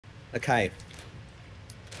Okay.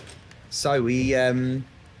 So we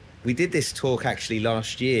did this talk actually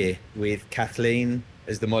last year with Kathleen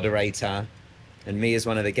as the moderator and me as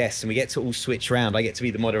one of the guests, and we get to all switch around. I get to be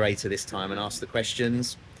the moderator this time and ask the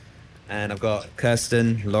questions. And I've got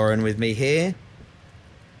Kirsten, Lauren with me here.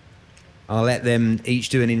 I'll let them each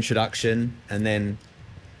do an introduction, and then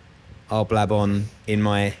I'll blab on in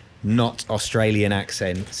my not Australian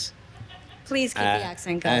accent. Please keep the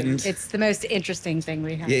accent going. It's the most interesting thing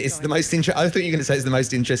we have. Yeah, it's the most interesting. I thought you were going to say it's the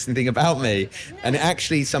most interesting thing about me. And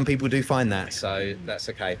actually, some people do find that, so that's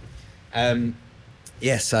okay.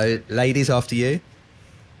 Yeah, so ladies, after you.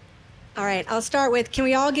 All right, I'll start with, can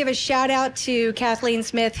we all give a shout out to Kathleen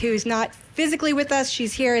Smith, who's not physically with us.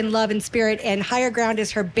 She's here in love and spirit, and Higher Ground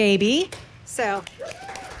is her baby. So.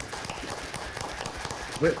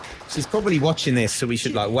 She's probably watching this, so we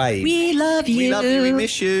should like wave. We love you. We love you. We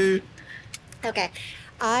miss you. Okay.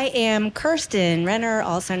 I am Kirsten Renner,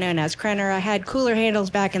 also known as Krenner. I had cooler handles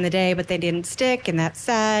back in the day, but they didn't stick, and that's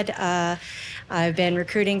sad. I've been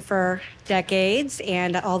recruiting for decades,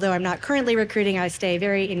 and although I'm not currently recruiting, I stay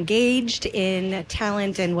very engaged in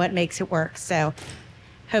talent and what makes it work. So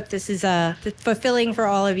hope this is fulfilling for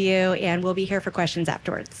all of you, and we'll be here for questions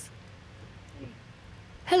afterwards.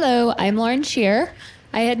 Hello, I'm Lauren Scheer.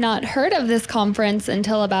 I had not heard of this conference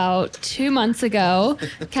until about 2 months ago.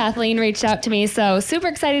 Kathleen reached out to me, so super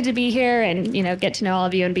excited to be here and get to know all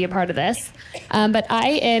of you and be a part of this. But I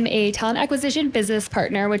am a talent acquisition business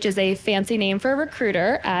partner, which is a fancy name for a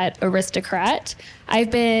recruiter at Aristocrat.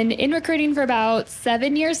 I've been in recruiting for about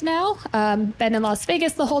 7 years now. Been in Las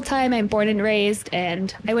Vegas the whole time. I'm born and raised,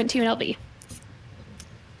 and I went to UNLV.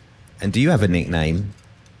 And do you have a nickname?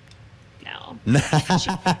 All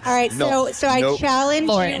right, so I challenge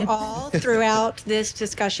you all throughout this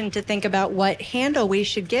discussion to think about what handle we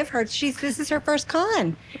should give her. This is her first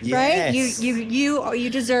con, right? You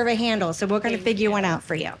deserve a handle, so we're going to figure one out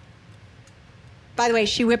for you. By the way,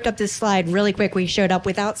 she whipped up this slide really quick. We showed up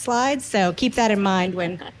without slides, so keep that in mind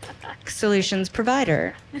when solutions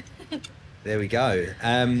provider. There we go.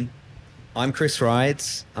 I'm Kris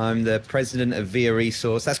Rides. I'm the president of Via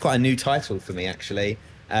Resource. That's quite a new title for me, actually.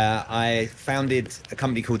 I founded a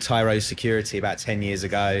company called Tyro Security about 10 years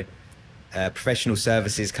ago, a professional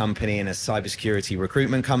services company and a cybersecurity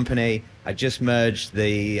recruitment company. I just merged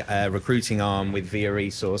the recruiting arm with Via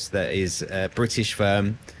Resource, that is a British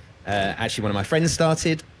firm. Actually, one of my friends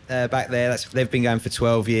started back there. They've been going for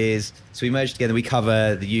 12 years. So we merged together. We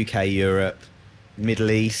cover the UK, Europe, Middle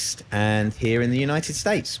East, and here in the United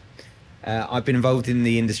States. I've been involved in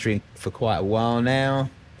the industry for quite a while now.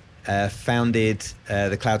 Founded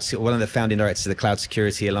one of the founding directors of the Cloud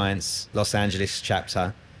Security Alliance Los Angeles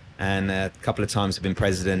chapter, and a couple of times have been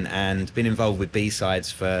president and been involved with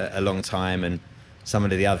B-Sides for a long time and some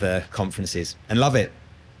of the other conferences, and love it.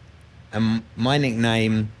 And my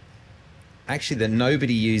nickname, actually, that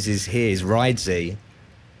nobody uses here is Ridesy.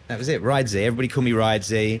 That was it, Ridesy. Everybody call me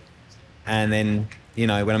Ridesy, and then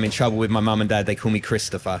when I'm in trouble with my mum and dad, they call me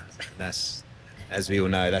Christopher. That's, as we all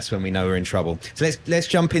know, that's when we know we're in trouble. So let's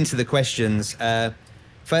jump into the questions.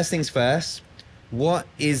 First things first, what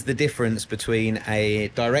is the difference between a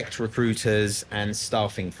direct recruiters and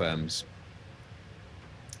staffing firms?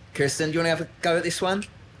 Kirsten, do you want to have a go at this one?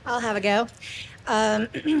 I'll have a go.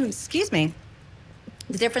 Excuse me.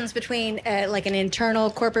 The difference between like an internal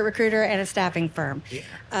corporate recruiter and a staffing firm.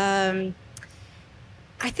 Yeah.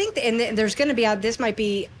 I think, and there's going to be, this might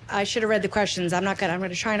be, I should have read the questions. I'm going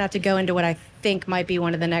to try not to go into what I think might be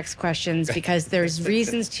one of the next questions, because there's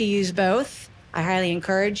reasons to use both. I highly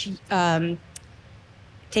encourage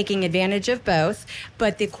taking advantage of both.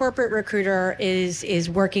 But the corporate recruiter is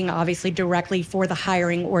working obviously directly for the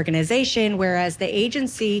hiring organization, whereas the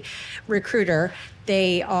agency recruiter,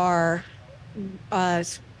 they are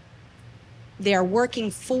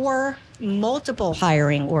working for multiple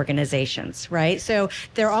hiring organizations, right? So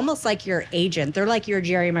they're almost like your agent. They're like your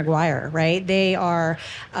Jerry Maguire, right? They are,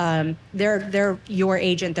 they're your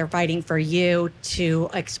agent. They're fighting for you to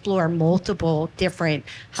explore multiple different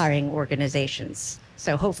hiring organizations.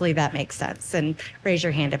 So hopefully that makes sense. And raise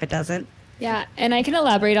your hand if it doesn't. Yeah, and I can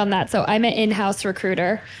elaborate on that. So I'm an in-house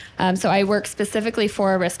recruiter. So I work specifically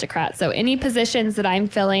for Aristocrat. So any positions that I'm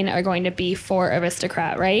filling are going to be for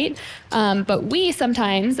Aristocrat, right? But we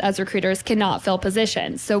sometimes, as recruiters, cannot fill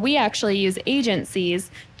positions. So we actually use agencies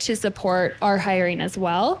to support our hiring as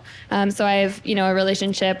well. So I have, a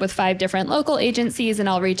relationship with 5 different local agencies, and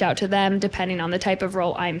I'll reach out to them depending on the type of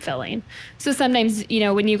role I'm filling. So sometimes,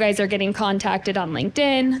 when you guys are getting contacted on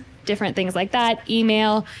LinkedIn, different things like that,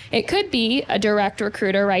 email. It could be a direct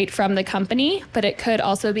recruiter right from the company, but it could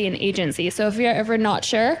also be an agency. So if you're ever not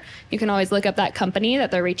sure, you can always look up that company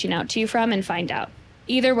that they're reaching out to you from and find out.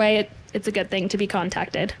 Either way, it's a good thing to be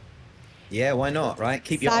contacted. Yeah, why not, right?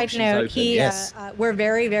 Keep your Side options note, open. Yes. We're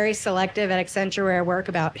very, very selective at Accenture where I work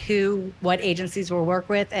about what agencies we'll work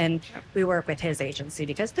with, and we work with his agency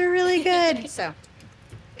because they're really good. So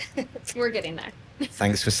we're getting there.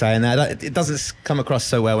 Thanks for saying that. It doesn't come across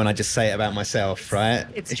so well when I just say it about myself, right?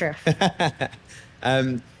 It's true.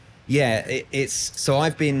 So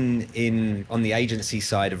I've been on the agency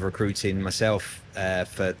side of recruiting myself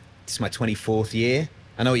for this is my 24th year.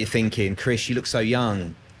 I know what you're thinking, Kris, you look so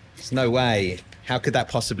young. There's no way. How could that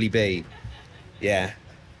possibly be? Yeah,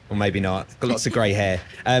 or maybe not. Got lots of grey hair.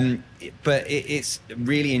 But it's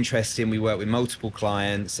really interesting. We work with multiple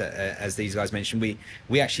clients, as these guys mentioned.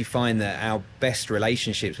 We actually find that our best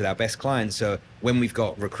relationships with our best clients are when we've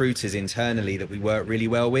got recruiters internally that we work really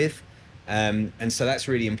well with. And so that's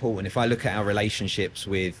really important. If I look at our relationships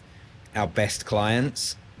with our best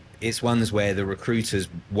clients, it's ones where the recruiters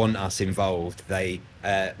want us involved.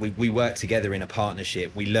 We work together in a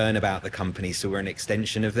partnership. We learn about the company, so we're an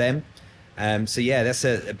extension of them. So yeah, that's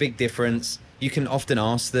a big difference. You can often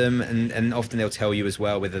ask them, and often they'll tell you as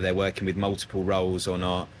well whether they're working with multiple roles or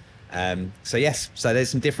not. So yes, so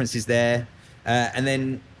there's some differences there. And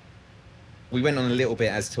then we went on a little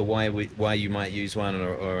bit as to why you might use one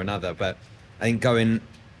or another, but I think going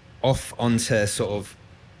off onto sort of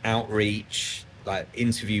outreach, like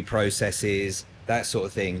interview processes, that sort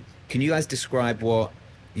of thing. Can you guys describe what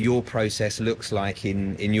your process looks like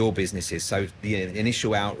in your businesses? So the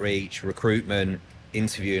initial outreach, recruitment,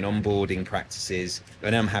 interview and onboarding practices,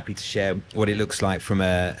 and I'm happy to share what it looks like from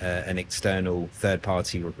an external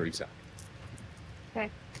third-party recruiter. Okay.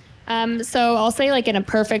 So I'll say, like, in a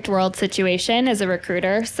perfect world situation as a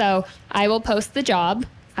recruiter, so I will post the job.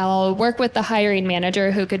 I'll work with the hiring manager,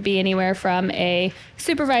 who could be anywhere from a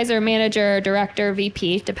supervisor, manager, director,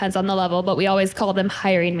 VP, depends on the level, but we always call them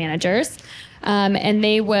hiring managers. And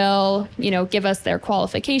they will, give us their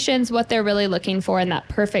qualifications, what they're really looking for in that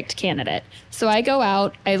perfect candidate. So I go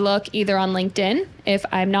out, I look either on LinkedIn if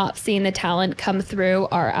I'm not seeing the talent come through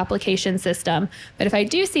our application system. But if I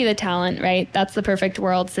do see the talent, right, that's the perfect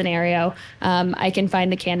world scenario. I can find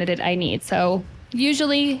the candidate I need. So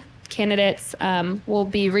usually candidates will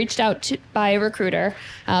be reached out to by a recruiter.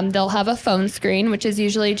 They'll have a phone screen, which is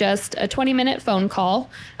usually just a 20-minute phone call.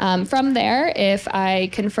 From there, if I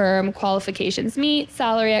confirm qualifications meet,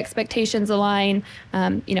 salary expectations align,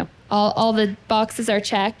 all the boxes are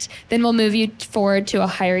checked, then we'll move you forward to a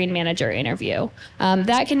hiring manager interview.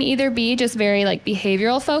 That can either be just very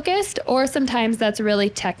behavioral focused, or sometimes that's really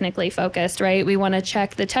technically focused, right? We want to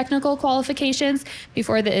check the technical qualifications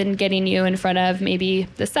before then getting you in front of maybe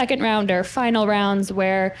the second round or final rounds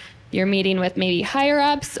where you're meeting with maybe higher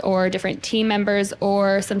ups or different team members,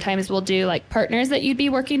 or sometimes we'll do partners that you'd be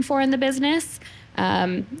working for in the business.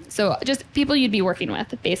 So just people you'd be working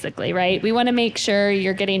with, basically, right? We want to make sure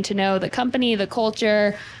you're getting to know the company, the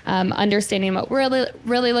culture, understanding what we're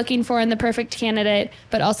really looking for in the perfect candidate,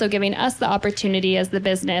 but also giving us the opportunity as the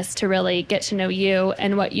business to really get to know you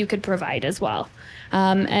and what you could provide as well.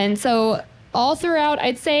 And so all throughout,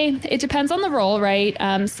 I'd say it depends on the role, right?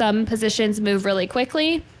 Some positions move really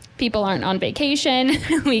quickly. People aren't on vacation.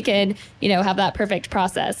 We can, have that perfect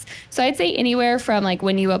process. So I'd say anywhere from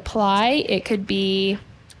when you apply, it could be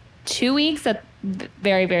 2 weeks at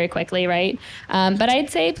very, very quickly, right? But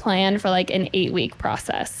I'd say plan for an 8-week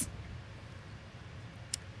process.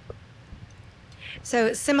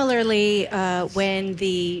 So similarly, when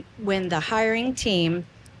the hiring team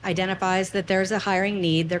identifies that there's a hiring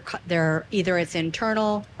need, they're either it's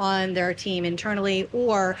internal on their team internally,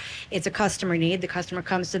 or it's a customer need. The customer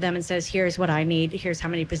comes to them and says, here's what I need, here's how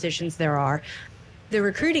many positions there are. The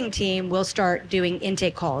recruiting team will start doing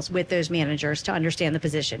intake calls with those managers to understand the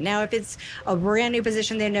position. Now, if it's a brand new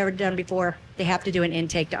position they've never done before, they have to do an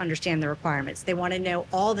intake to understand the requirements. They want to know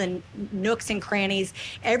all the nooks and crannies,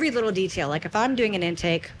 every little detail. Like if I'm doing an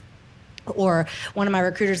intake, or one of my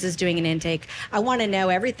recruiters is doing an intake, I want to know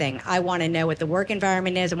everything. I want to know what the work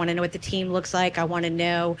environment is. I want to know what the team looks like. I want to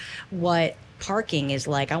know what parking is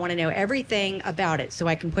like. I want to know everything about it so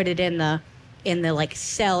I can put it in the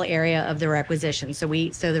cell area of the requisition. So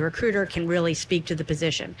the recruiter can really speak to the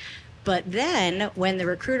position. But then when the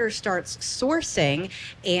recruiter starts sourcing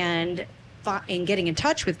and getting in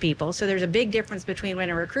touch with people. So there's a big difference between when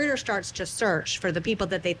a recruiter starts to search for the people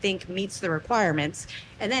that they think meets the requirements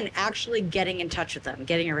and then actually getting in touch with them,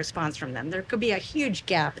 getting a response from them. There could be a huge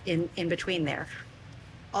gap in between there.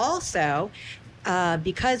 Also,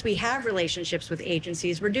 because we have relationships with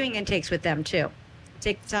agencies, we're doing intakes with them too.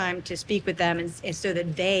 Take the time to speak with them and so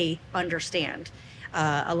that they understand.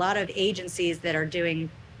 A lot of agencies that are doing,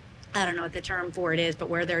 I don't know what the term for it is, but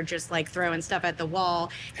where they're just like throwing stuff at the wall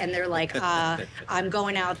and they're like, I'm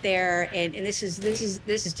going out there and this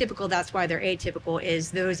is typical. That's why they're atypical, is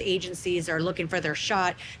those agencies are looking for their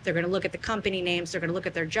shot. They're going to look at the company names. They're going to look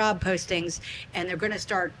at their job postings, and they're going to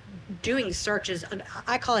start doing searches.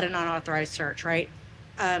 I call it an unauthorized search, right?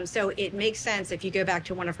 So it makes sense, if you go back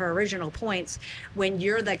to one of her original points, when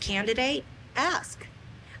you're the candidate, ask,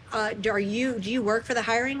 do you work for the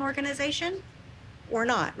hiring organization or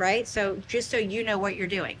not, right? So just so you know what you're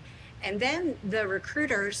doing. And then the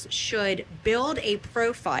recruiters should build a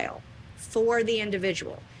profile for the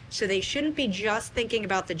individual. So they shouldn't be just thinking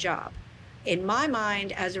about the job. In my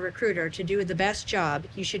mind, as a recruiter, to do the best job,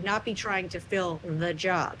 you should not be trying to fill the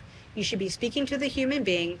job. You should be speaking to the human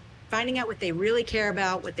being, finding out what they really care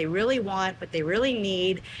about, what they really want, what they really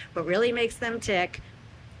need, what really makes them tick.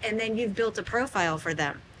 And then you've built a profile for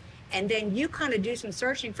them. And then you kind of do some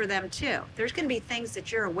searching for them too. There's going to be things that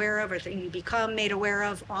you're aware of or that you become made aware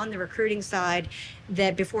of on the recruiting side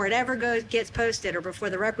that before it ever gets posted or before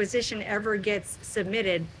the requisition ever gets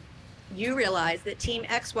submitted, you realize that team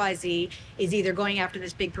XYZ is either going after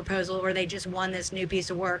this big proposal or they just won this new piece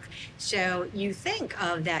of work. So you think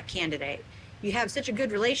of that candidate. You have such a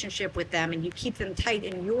good relationship with them and you keep them tight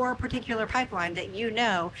in your particular pipeline that you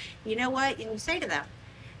know what, and you say to them,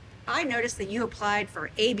 I noticed that you applied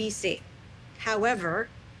for ABC. However,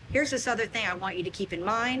 here's this other thing I want you to keep in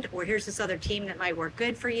mind, or here's this other team that might work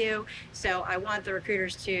good for you. So I want the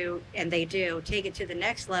recruiters to, and they do, take it to the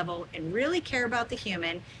next level and really care about the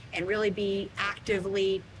human and really be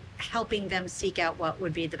actively helping them seek out what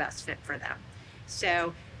would be the best fit for them.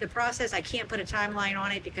 So the process, I can't put a timeline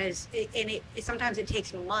on it because sometimes it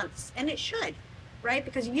takes months, and it should, right?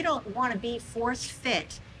 Because you don't want to be force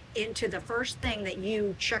fit into the first thing that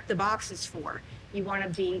you check the boxes for. You want to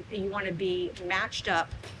be matched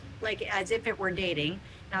up, like as if it were dating.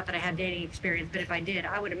 Not that I have dating experience, but if I did,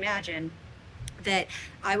 I would imagine that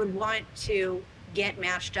I would want to get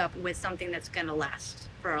matched up with something that's going to last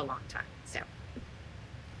for a long time. So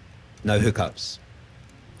no hookups.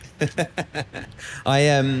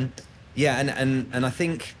 Yeah, and I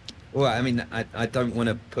think, well, I mean, I don't want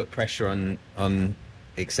to put pressure on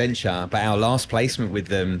Accenture, but our last placement with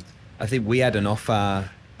them, I think we had an offer,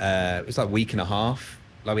 it was like a week and a half,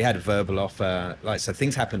 like we had a verbal offer, like, so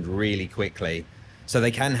things happened really quickly. So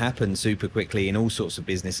they can happen super quickly in all sorts of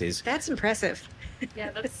businesses. That's impressive.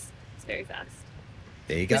 Yeah, it's very fast.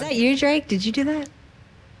 There you go. Was that you, Drake? Did you do that?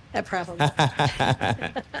 That probably.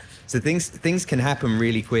 So things can happen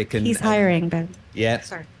really quick. And he's hiring, but yeah.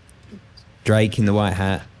 Sorry. Drake in the white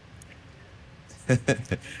hat.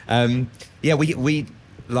 Yeah, we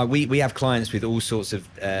have clients with all sorts of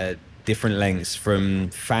different lengths, from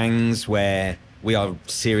FANGs where we are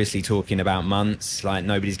seriously talking about months, like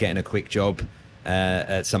nobody's getting a quick job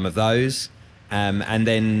at some of those, and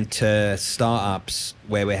then to startups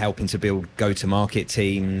where we're helping to build go-to-market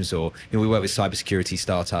teams, or we work with cybersecurity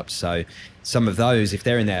startups. So some of those, if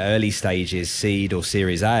they're in their early stages, seed or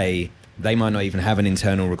Series A, they might not even have an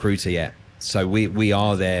internal recruiter yet. So we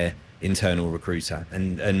are their internal recruiter,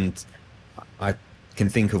 and I can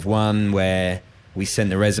think of one where we sent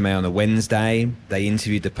the resume on the Wednesday, they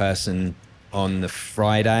interviewed the person on the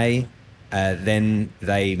Friday, then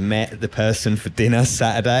they met the person for dinner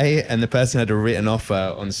Saturday, and the person had a written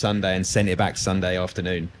offer on Sunday and sent it back Sunday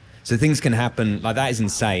afternoon. So things can happen like that. Is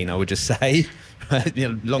insane, I would just say.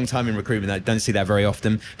 Long time in recruitment, I don't see that very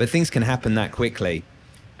often, but things can happen that quickly.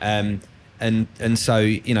 And so,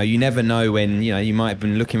 you never know when, you might have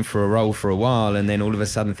been looking for a role for a while and then all of a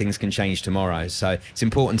sudden things can change tomorrow. So it's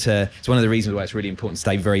one of the reasons why it's really important to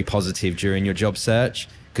stay very positive during your job search,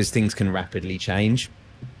 because things can rapidly change.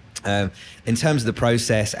 In terms of the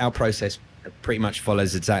process, our process pretty much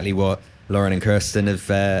follows exactly what Lauren and Kirsten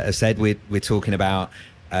have said. We're talking about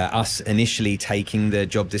us initially taking the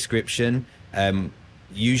job description.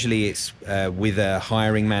 Usually it's with a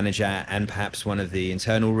hiring manager and perhaps one of the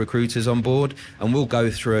internal recruiters on board, and we'll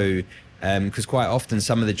go through, because quite often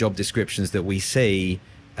some of the job descriptions that we see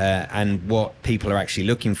and what people are actually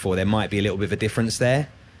looking for, there might be a little bit of a difference there.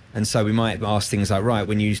 And so we might ask things like, right,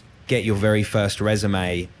 when you get your very first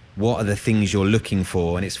resume, what are the things you're looking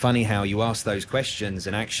for? And it's funny how you ask those questions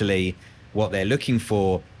and actually what they're looking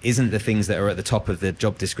for isn't the things that are at the top of the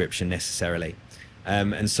job description necessarily.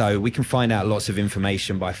 And so we can find out lots of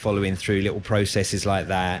information by following through little processes like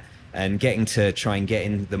that and getting to try and get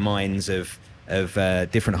in the minds of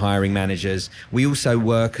different hiring managers. We also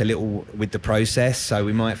work a little with the process, so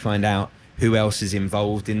we might find out who else is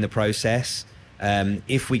involved in the process.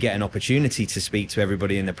 If we get an opportunity to speak to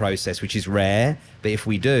everybody in the process, which is rare, but if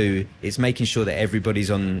we do, it's making sure that everybody's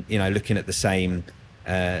on, looking at the same,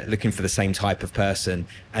 looking for the same type of person.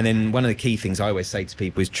 And then one of the key things I always say to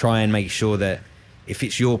people is try and make sure that if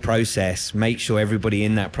it's your process, make sure everybody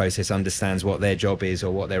in that process understands what their job is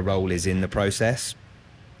or what their role is in the process.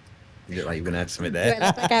 You look like you're going to add something there.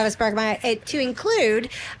 Like I was sparking my to include,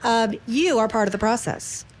 you are part of the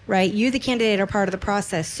process. Right, you, the candidate, are part of the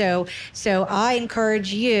process. So I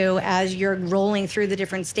encourage you, as you're rolling through the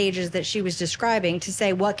different stages that she was describing, to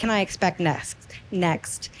say, what can I expect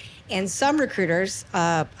next? And some recruiters,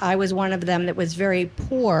 I was one of them that was very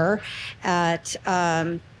poor at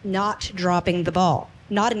not dropping the ball,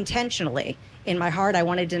 not intentionally. In my heart, I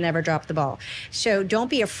wanted to never drop the ball. So don't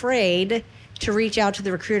be afraid to reach out to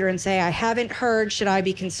the recruiter and say, I haven't heard, should I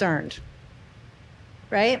be concerned?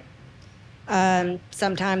 Right?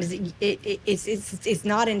 Sometimes it's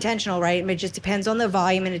not intentional, right? It just depends on the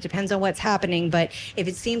volume and it depends on what's happening. But if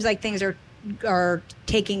it seems like things are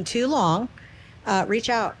taking too long, reach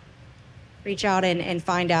out and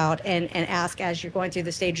find out and ask as you're going through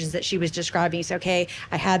the stages that she was describing. You say, okay,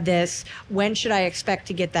 I had this. When should I expect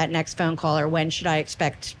to get that next phone call, or when should I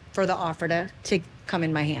expect for the offer to come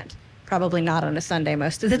in my hand? Probably not on a Sunday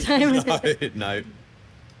most of the time. No.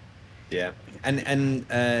 Yeah. And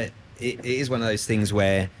it is one of those things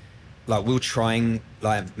where, like, we'll try and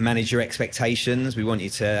manage your expectations. We want you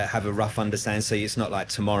to have a rough understanding, so it's not like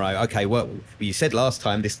tomorrow. Okay, well, you said last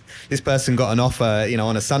time this person got an offer,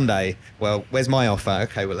 on a Sunday. Well, where's my offer?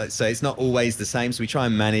 Okay, well, so it's not always the same. So we try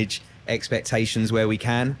and manage expectations where we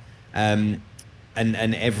can. And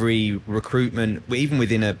every recruitment, even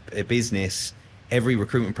within a business, every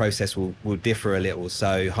recruitment process will differ a little.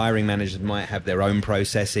 So hiring managers might have their own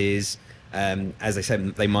processes. As I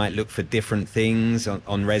said, they might look for different things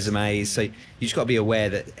on resumes. So you just got to be aware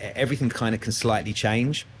that everything kind of can slightly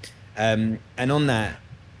change. And on that,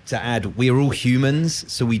 to add, we are all humans,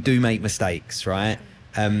 so we do make mistakes, right?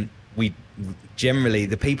 We generally,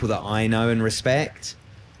 the people that I know and respect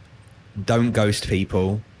don't ghost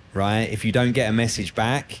people, right? If you don't get a message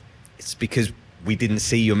back, it's because we didn't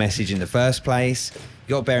see your message in the first place.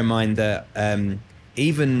 You got to bear in mind that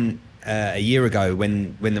even a year ago,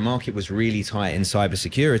 when the market was really tight in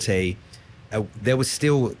cybersecurity, there was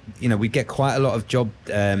still, we'd get quite a lot of job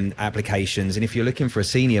applications. And if you're looking for a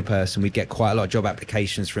senior person, we'd get quite a lot of job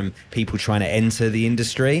applications from people trying to enter the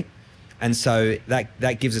industry. And so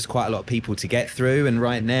that gives us quite a lot of people to get through. And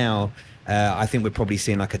right now, I think we're probably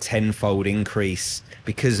seeing like a 10-fold increase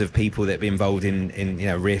because of people that have been involved in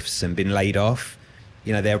rifts and been laid off.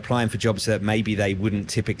 They're applying for jobs that maybe they wouldn't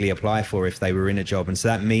typically apply for if they were in a job. And so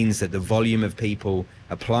that means that the volume of people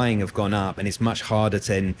applying have gone up, and it's much harder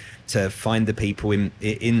to find the people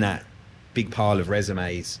in that big pile of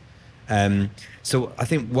resumes. So I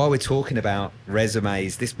think while we're talking about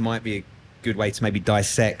resumes, this might be a good way to maybe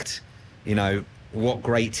dissect, what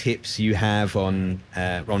great tips you have on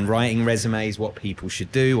writing resumes, what people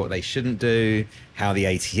should do, what they shouldn't do, how the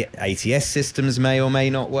ATS systems may or may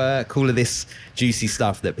not work, all of this juicy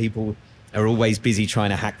stuff that people are always busy trying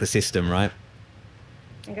to hack the system, right?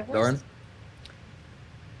 Lauren?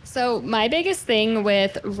 So my biggest thing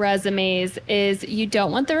with resumes is you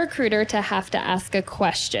don't want the recruiter to have to ask a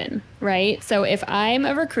question, right? So if I'm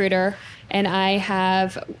a recruiter and I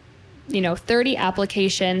have 30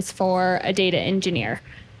 applications for a data engineer,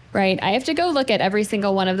 right? I have to go look at every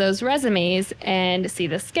single one of those resumes and see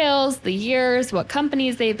the skills, the years, what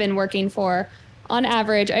companies they've been working for. On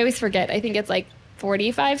average, I always forget, I think it's like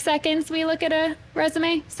 45 seconds we look at a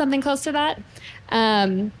resume, something close to that.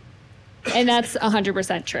 And that's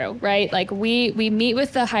 100% true, right? Like we meet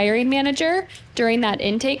with the hiring manager during that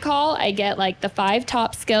intake call. I get like the 5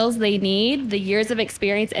 top skills they need, the years of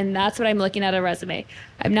experience, and that's what I'm looking at a resume.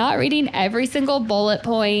 I'm not reading every single bullet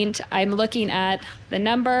point. I'm looking at the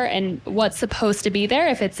number and what's supposed to be there.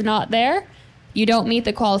 If it's not there, you don't meet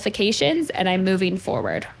the qualifications, and I'm moving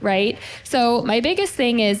forward, right? So my biggest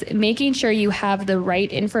thing is making sure you have the right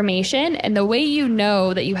information. And the way you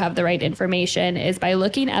know that you have the right information is by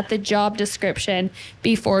looking at the job description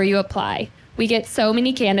before you apply. We get so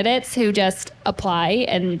many candidates who just apply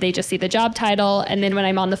and they just see the job title. And then when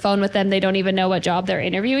I'm on the phone with them, they don't even know what job they're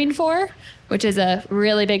interviewing for, which is a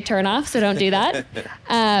really big turnoff. So don't do that.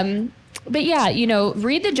 But yeah,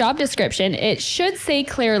 read the job description. It should say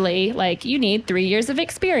clearly, like, you need 3 years of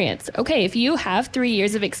experience. Okay, if you have 3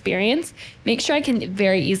 years of experience, make sure I can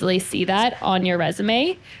very easily see that on your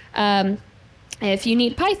resume. If you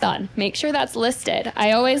need Python, make sure that's listed.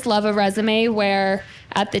 I always love a resume where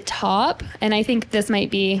at the top, and I think this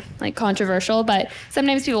might be like controversial, but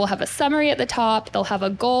sometimes people will have a summary at the top, they'll have a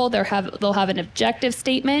goal, they'll have an objective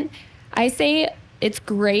statement. I say it's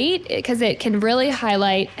great because it can really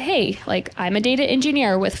highlight, hey, like I'm a data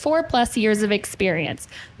engineer with 4+ years of experience.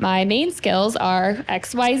 My main skills are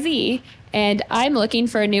XYZ, and I'm looking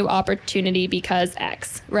for a new opportunity because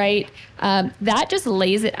X, right? That just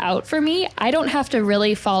lays it out for me. I don't have to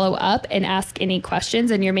really follow up and ask any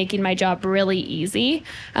questions, and you're making my job really easy.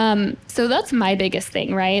 So that's my biggest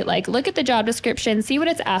thing, right? Like, look at the job description, see what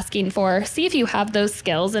it's asking for, see if you have those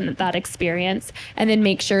skills and that experience, and then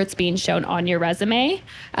make sure it's being shown on your resume.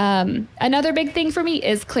 Another big thing for me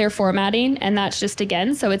is clear formatting, and that's just,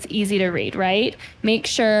 again, so it's easy to read, right? Make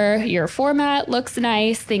sure your format looks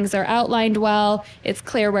nice, things are outlined well, it's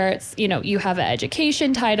clear where it's, you have an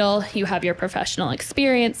education title, you have your professional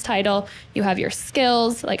experience title, you have your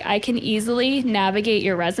skills. Like, I can easily navigate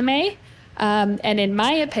your resume. And in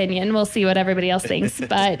my opinion, we'll see what everybody else thinks,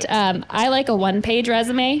 but I like a 1-page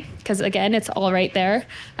resume because, again, it's all right there.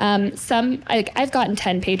 I've gotten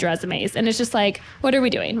 10-page resumes, and it's just like, what are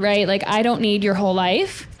we doing, right? Like, I don't need your whole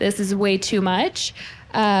life. This is way too much.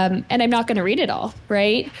 And I'm not going to read it all,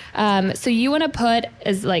 right? So you want to put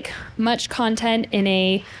as like much content in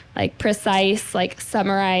a like precise, like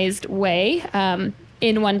summarized way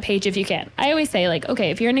in 1 page if you can. I always say, like, okay,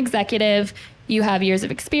 if you're an executive, you have years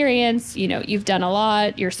of experience, you've done a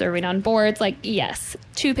lot, you're serving on boards, like, yes,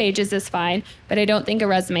 2 pages is fine, but I don't think a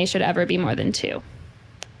resume should ever be more than 2.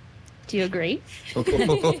 Do you agree?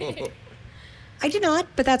 I do not,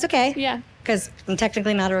 but that's okay. Yeah. Because I'm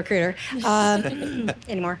technically not a recruiter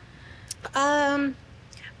anymore.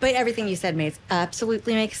 But everything you said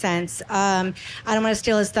absolutely makes sense. I don't want to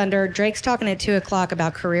steal his thunder. Drake's talking at 2:00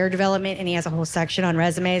 about career development, and he has a whole section on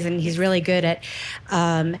resumes, and he's really good at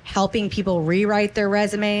helping people rewrite their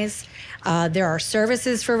resumes. There are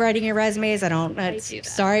services for writing your resumes.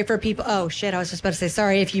 Sorry for people. Oh shit! I was just about to say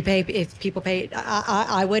sorry if people pay.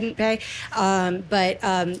 I wouldn't pay.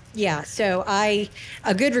 Yeah. So a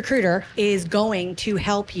good recruiter is going to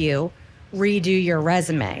help you redo your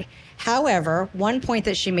resume. However, one point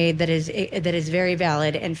that she made that is very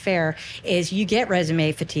valid and fair is you get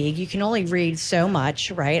resume fatigue. You can only read so much,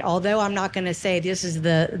 right? Although I'm not going to say this is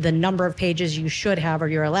the number of pages you should have or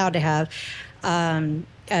you're allowed to have.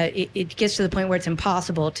 It gets to the point where it's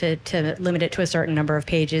impossible to limit it to a certain number of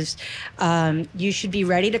pages. You should be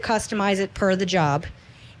ready to customize it per the job.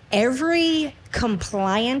 Every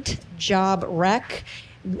compliant job rec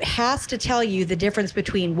has to tell you the difference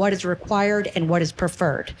between what is required and what is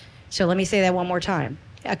preferred. So let me say that one more time.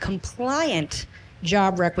 A compliant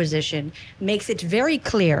job requisition makes it very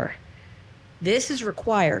clear. This is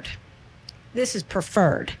required. This is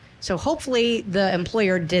preferred. So hopefully the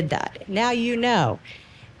employer did that. Now you know.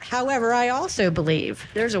 However, I also believe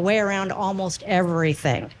there's a way around almost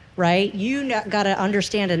everything, right? You got to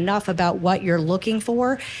understand enough about what you're looking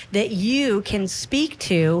for that you can speak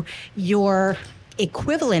to your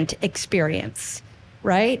equivalent experience,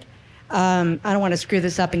 right? I don't want to screw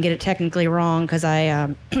this up and get it technically wrong because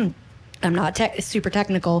I'm not super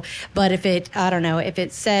technical, but if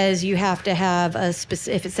it says you have to have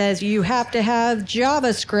if it says you have to have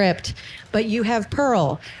JavaScript, but you have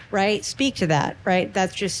Perl, right? Speak to that, right?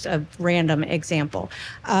 That's just a random example.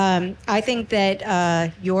 I think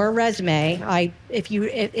that your resume,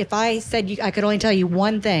 if I said I could only tell you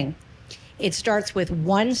one thing, it starts with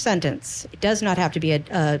one sentence. It does not have to be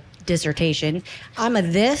a dissertation. I'm a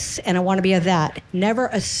this and I want to be a that. Never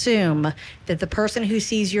assume that the person who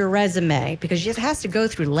sees your resume, because it has to go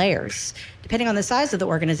through layers. Depending on the size of the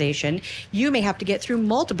organization, you may have to get through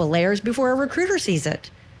multiple layers before a recruiter sees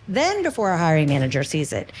it, then before a hiring manager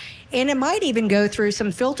sees it. And it might even go through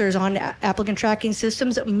some filters on applicant tracking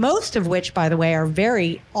systems, most of which, by the way, are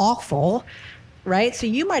very awful, right? So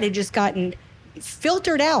you might have just gotten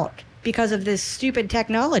filtered out because of this stupid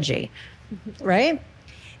technology, right?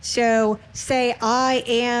 So say I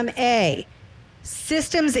am a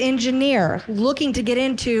systems engineer looking to get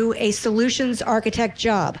into a solutions architect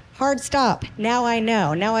job. Hard stop. Now I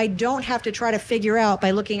know. Now I don't have to try to figure out by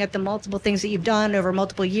looking at the multiple things that you've done over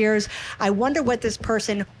multiple years. I wonder what this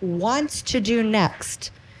person wants to do next.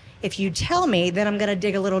 If you tell me, then I'm going to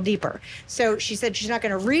dig a little deeper. So she said she's not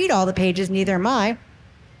going to read all the pages, neither am I.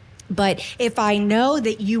 But if I know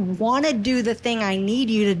that you want to do the thing I need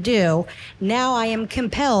you to do, now I am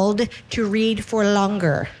compelled to read for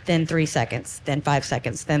longer than 3 seconds, then 5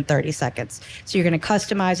 seconds, then 30 seconds. So you're going to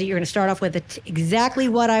customize it. You're going to start off with exactly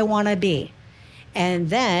what I want to be. And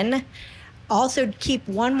then also keep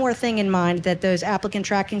one more thing in mind, that those applicant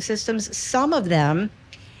tracking systems, some of them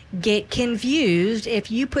get confused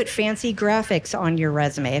if you put fancy graphics on your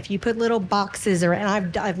resume, if you put little boxes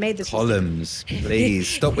around. I've made this columns. Please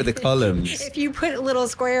stop with the columns. If you put little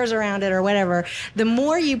squares around it or whatever, the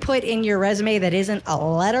more you put in your resume that isn't a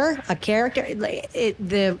letter, a character,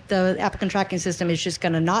 the applicant tracking system is just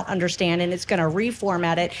going to not understand, and it's going to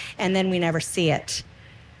reformat it, and then we never see it.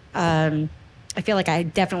 I feel like I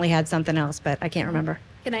definitely had something else, but I can't remember.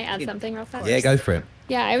 Can I add something real fast? Yeah, go for it.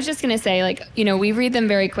 Yeah, I was just going to say, like, you know, we read them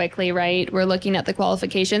very quickly, right? We're looking at the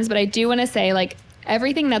qualifications, but I do want to say, like,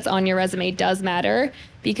 everything that's on your resume does matter,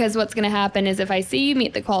 because what's going to happen is if I see you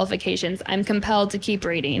meet the qualifications, I'm compelled to keep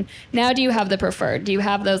reading. Now, do you have the preferred? Do you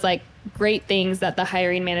have those, like, great things that the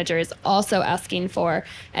hiring manager is also asking for?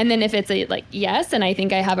 And then if it's a, like, yes, and I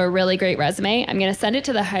think I have a really great resume, I'm going to send it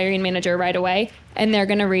to the hiring manager right away, and they're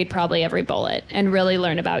going to read probably every bullet and really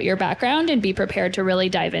learn about your background and be prepared to really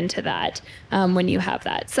dive into that when you have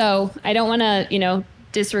that. So I don't want to, you know,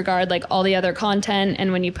 disregard like all the other content,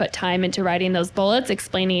 and when you put time into writing those bullets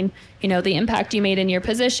explaining, you know, the impact you made in your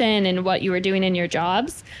position and what you were doing in your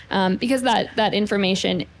jobs, because that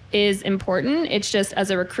information is important. It's just,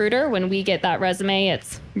 as a recruiter, when we get that resume,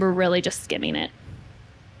 we're really just skimming it.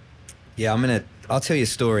 Yeah, I'll tell you a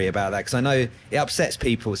story about that, because I know it upsets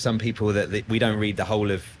people, some people, that we don't read the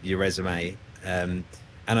whole of your resume, and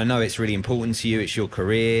I know it's really important to you. It's your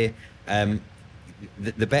career.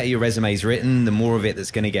 The better your resume is written, the more of it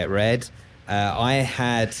that's going to get read. I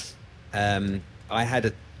had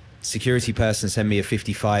a security person send me a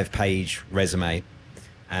 55-page resume,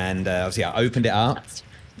 and obviously I opened it up.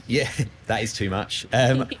 Yeah, that is too much.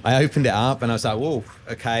 I opened it up and I was like, whoa,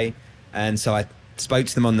 okay. And so I spoke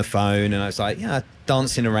to them on the phone, and I was like, yeah,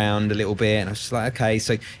 dancing around a little bit, and I was just like, okay,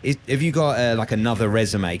 so have you got like another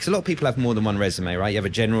resume? Because a lot of people have more than one resume, right? You have a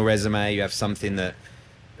general resume, you have something that,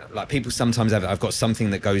 like, people sometimes have, I've got something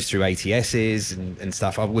that goes through ATSs and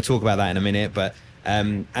stuff. We'll talk about that in a minute. But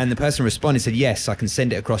and the person responded, said, yes, I can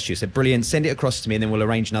send it across to you. I said, brilliant, send it across to me, and then we'll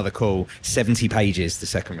arrange another call. 70 pages, the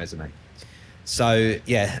second resume. So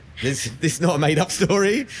yeah, this is not a made up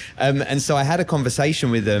story. And so I had a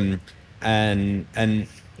conversation with them, and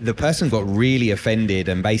the person got really offended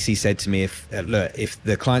and basically said to me, if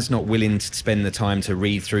the client's not willing to spend the time to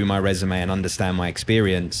read through my resume and understand my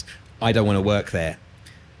experience, I don't want to work there.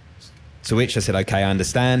 To which I said, okay, I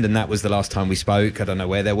understand. And that was the last time we spoke. I don't know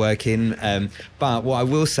where they're working. But what I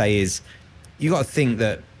will say is, you got to think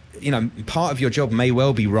that, you know, part of your job may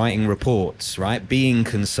well be writing reports, right? Being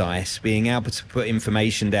concise, being able to put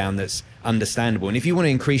information down that's understandable. And if you want to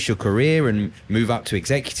increase your career and move up to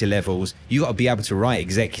executive levels, you got to be able to write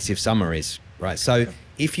executive summaries, right? So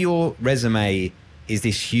if your resume is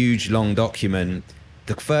this huge, long document,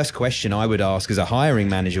 the first question I would ask as a hiring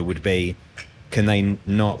manager would be, can they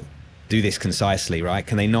not do this concisely, right?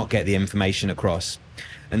 Can they not get the information across?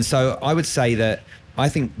 And so I would say that I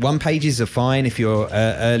think one pages are fine if you're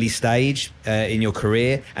early stage in your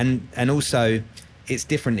career, and also it's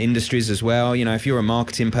different industries as well. You know, if you're a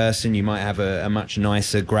marketing person, you might have a much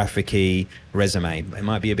nicer graphic-y resume. It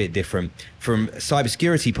might be a bit different. From a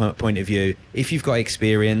cybersecurity point of view, if you've got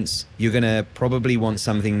experience, you're going to probably want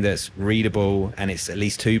something that's readable, and it's at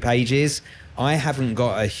least 2 pages. I don't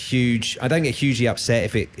get hugely upset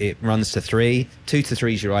if it runs to 3. 2 to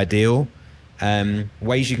 3 is your ideal.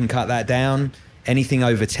 Ways you can cut that down: anything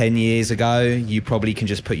over 10 years ago, you probably can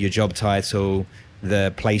just put your job title,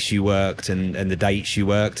 the place you worked, and the dates you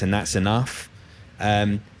worked, and that's enough.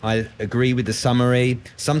 I agree with the summary.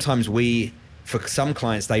 Sometimes for some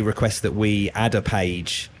clients, they request that we add a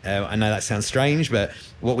page. I know that sounds strange, but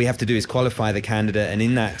what we have to do is qualify the candidate, and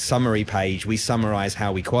in that summary page, we summarize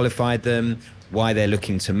how we qualified them, why they're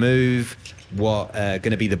looking to move, what are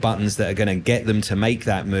going to be the buttons that are going to get them to make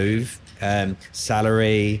that move,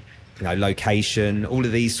 salary, you know, location, all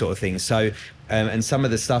of these sort of things. So, and some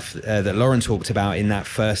of the stuff that Lauren talked about in that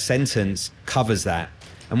first sentence covers that.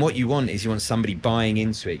 And what you want is somebody buying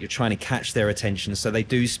into it. You're trying to catch their attention so they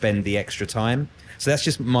do spend the extra time. So that's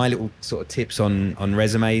just my little sort of tips on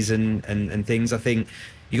resumes and things. I think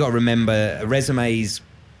you got to remember, resumes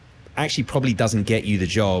actually probably doesn't get you the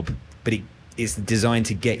job, but it's designed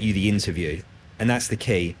to get you the interview. And that's the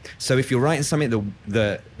key. So if you're writing something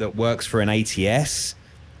that works for an ATS,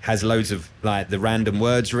 has loads of like the random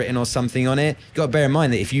words written or something on it, you've got to bear in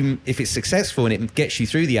mind that if it's successful and it gets you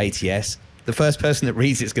through the ATS, the first person that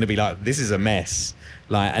reads it's going to be like, this is a mess,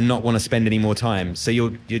 like, and not want to spend any more time. So you're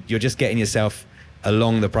just getting yourself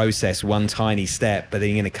along the process one tiny step, but then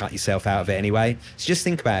you're going to cut yourself out of it anyway. So just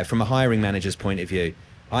think about it from a hiring manager's point of view.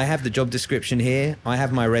 I have the job description here. I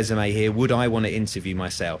have my resume here. Would I want to interview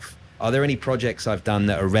myself? Are there any projects I've done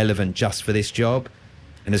that are relevant just for this job?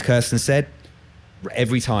 And as Kirsten said,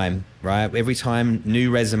 every time, right? Every time,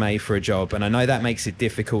 new resume for a job. And I know that makes it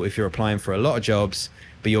difficult if you're applying for a lot of jobs,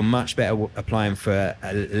 but you're much better applying for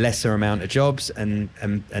a lesser amount of jobs and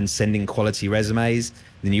sending quality resumes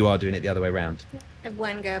than you are doing it the other way around.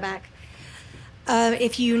 One go back.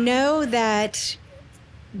 If you know that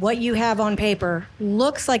what you have on paper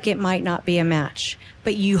looks like it might not be a match,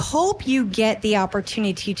 but you hope you get the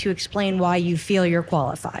opportunity to explain why you feel you're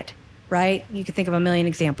qualified, right? You can think of a million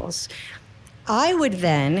examples. I would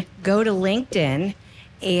then go to LinkedIn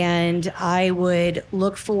and I would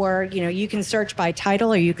look for, you can search by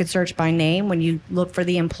title or you could search by name. When you look for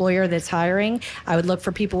the employer that's hiring, I would look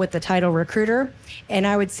for people with the title recruiter. And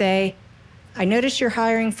I would say, I noticed you're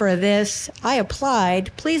hiring for this. I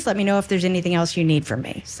applied. Please let me know if there's anything else you need from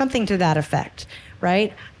me. Something to that effect,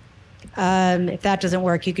 right? If that doesn't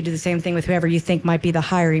work, you could do the same thing with whoever you think might be the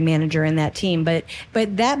hiring manager in that team. But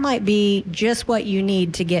that might be just what you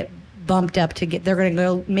need to get bumped up they're going to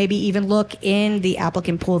go maybe even look in the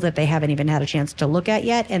applicant pool that they haven't even had a chance to look at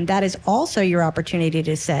yet. And that is also your opportunity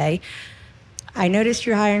to say, I noticed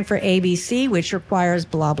you're hiring for ABC, which requires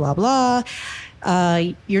blah, blah, blah.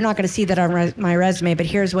 You're not going to see that on my resume, but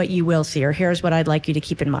here's what you will see, or here's what I'd like you to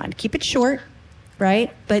keep in mind. Keep it short,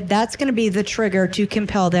 right? But that's going to be the trigger to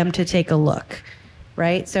compel them to take a look,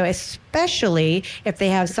 right? So especially if they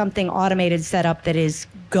have something automated set up that is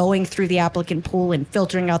going through the applicant pool and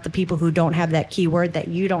filtering out the people who don't have that keyword that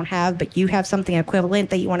you don't have, but you have something equivalent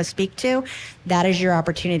that you want to speak to, that is your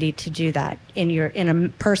opportunity to do that in a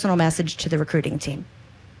personal message to the recruiting team.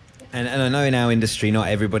 And I know in our industry, not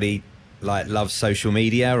everybody loves social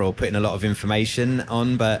media or putting a lot of information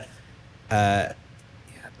on, but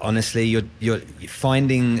honestly, you're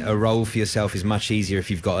finding a role for yourself is much easier if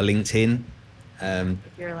you've got a LinkedIn. If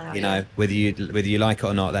you're allowed, whether you like it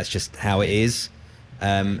or not, that's just how it is.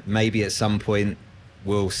 Maybe at some point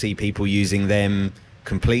we'll see people using them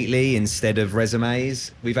completely instead of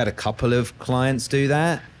resumes. We've had a couple of clients do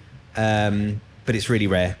that, but it's really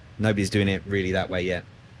rare. Nobody's doing it really that way yet.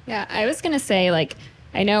 Yeah, I was going to say,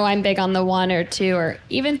 I know I'm big on the 1 or 2 or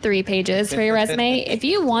even 3 pages for your resume. If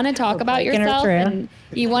you want to talk about yourself and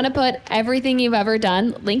you want to put everything you've ever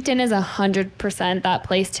done, LinkedIn is 100% that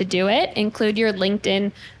place to do it. Include your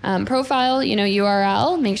LinkedIn profile,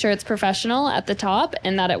 URL. Make sure it's professional at the top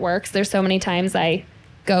and that it works. There's so many times I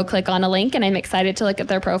go click on a link and I'm excited to look at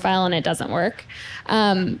their profile and it doesn't work.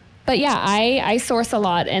 But yeah, I source a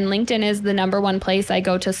lot, and LinkedIn is the #1 place I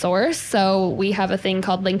go to source. So we have a thing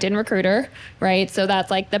called LinkedIn Recruiter, right? So that's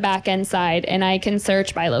the back end side, and I can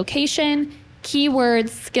search by location, keywords,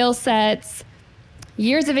 skill sets,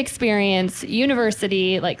 years of experience,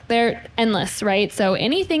 university, they're endless, right? So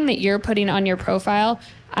anything that you're putting on your profile,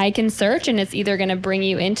 I can search, and it's either going to bring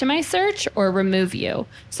you into my search or remove you.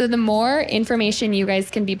 So the more information you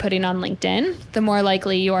guys can be putting on LinkedIn, the more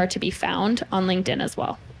likely you are to be found on LinkedIn as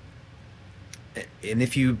well. And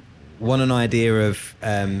if you want an idea of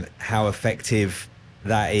how effective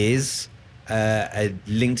that is, a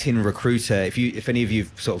LinkedIn recruiter, if any of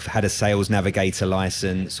you've sort of had a sales navigator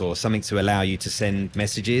license or something to allow you to send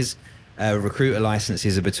messages, recruiter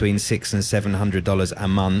licenses are between $600 and $700 a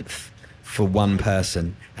month for one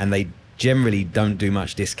person, and they generally don't do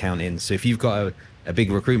much discounting. So if you've got a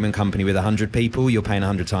big recruitment company with 100 people, you're paying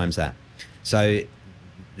 100 times that. So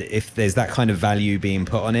if there's that kind of value being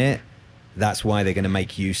put on it, that's why they're going to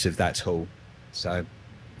make use of that tool. So,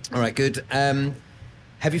 all right, good.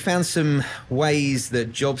 Have you found some ways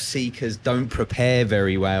that job seekers don't prepare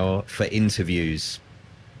very well for interviews?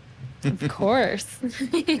 Of course.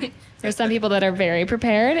 There's some people that are very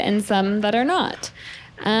prepared and some that are not.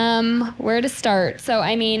 Where to start? So,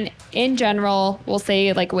 in general, we'll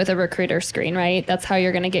say with a recruiter screen, right? That's how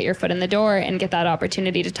you're going to get your foot in the door and get that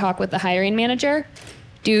opportunity to talk with the hiring manager.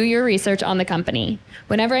 Do your research on the company.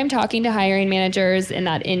 Whenever I'm talking to hiring managers in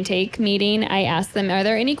that intake meeting, I ask them, are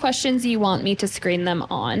there any questions you want me to screen them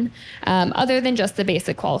on, other than just the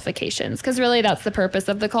basic qualifications? Because really that's the purpose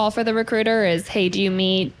of the call for the recruiter is, hey, do you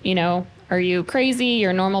meet, are you crazy?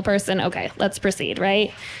 You're a normal person? Okay, let's proceed,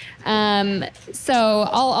 right? So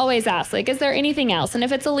I'll always ask, is there anything else? And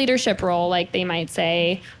if it's a leadership role, they might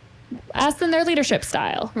say, ask them their leadership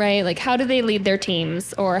style, right? How do they lead their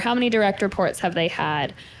teams, or how many direct reports have they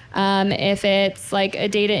had? If it's a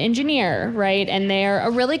data engineer, right? And they're a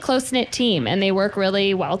really close-knit team and they work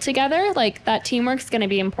really well together, that teamwork's going to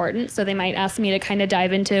be important. So they might ask me to kind of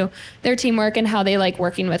dive into their teamwork and how they like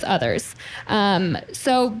working with others.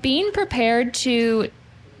 So being prepared to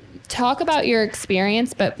talk about your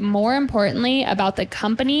experience, but more importantly about the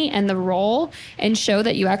company and the role, and show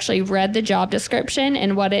that you actually read the job description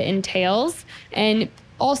and what it entails. And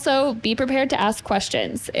Also, be prepared to ask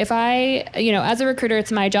questions. If as a recruiter,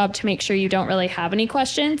 it's my job to make sure you don't really have any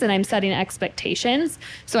questions, and I'm setting expectations.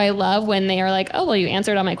 So I love when they are like, oh, well, you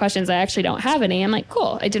answered all my questions. I actually don't have any. I'm like,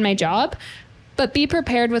 cool, I did my job. But be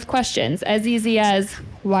prepared with questions as easy as,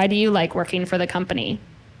 why do you like working for the company?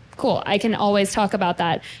 Cool, I can always talk about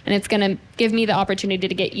that. And it's going to give me the opportunity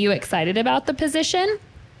to get you excited about the position.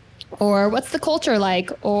 Or what's the culture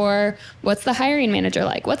like? Or what's the hiring manager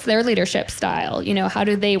like? What's their leadership style? How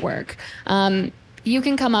do they work? You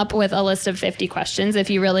can come up with a list of 50 questions if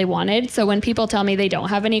you really wanted. So when people tell me they don't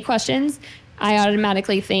have any questions, I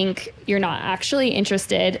automatically think you're not actually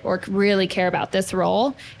interested or really care about this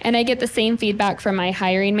role. And I get the same feedback from my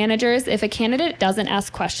hiring managers. If a candidate doesn't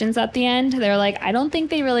ask questions at the end, they're like, I don't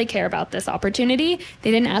think they really care about this opportunity.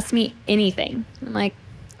 They didn't ask me anything. I'm like,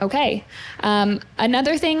 okay.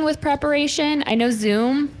 Another thing with preparation, I know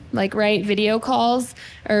Zoom, video calls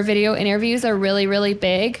or video interviews are really, really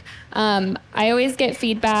big. I always get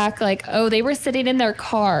feedback like, oh, they were sitting in their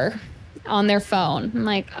car on their phone. I'm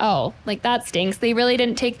like, oh, that stinks. They really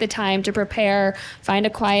didn't take the time to prepare, find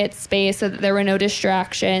a quiet space so that there were no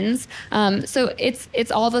distractions. So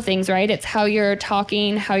it's all the things, right? It's how you're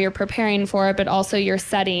talking, how you're preparing for it, but also your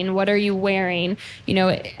setting. What are you wearing?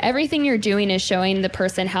 Everything you're doing is showing the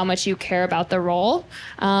person how much you care about the role.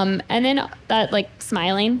 And then that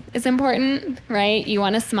smiling is important, right? You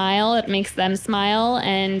want to smile. It makes them smile.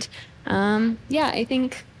 And I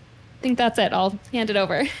think that's it. I'll hand it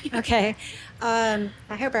over. Okay. I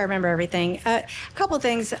hope I remember everything. A couple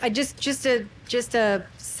things. Just a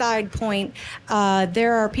side point.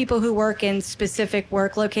 There are people who work in specific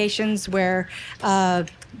work locations where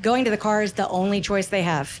going to the car is the only choice they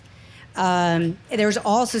have. There's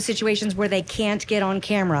also situations where they can't get on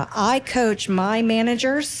camera. I coach my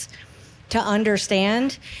managers to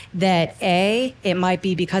understand that it might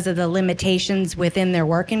be because of the limitations within their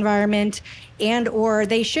work environment, and or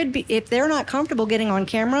they should be, if they're not comfortable getting on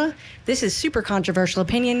camera. This is super controversial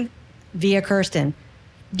opinion via Kirsten.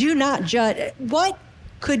 Do not judge. What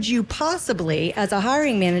could you possibly, as a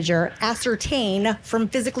hiring manager, ascertain from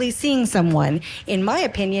physically seeing someone? In my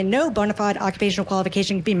opinion, no bona fide occupational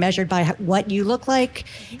qualification can be measured by what you look like.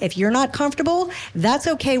 If you're not comfortable, that's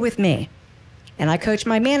okay with me. And I coach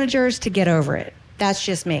my managers to get over it. That's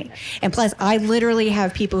just me. And plus, I literally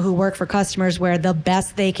have people who work for customers where the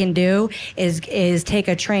best they can do is take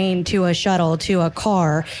a train to a shuttle, to a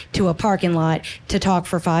car, to a parking lot to talk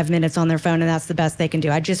for 5 minutes on their phone, and that's the best they can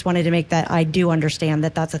do. I just wanted to make that. I do understand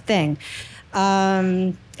that that's a thing.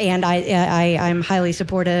 And I'm highly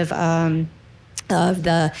supportive of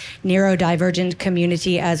the neurodivergent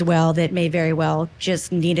community as well, that may very well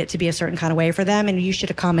just need it to be a certain kind of way for them, and you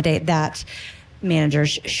should accommodate that.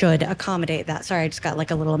 Managers should accommodate that. Sorry, I just got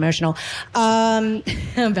a little emotional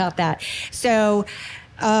about that. So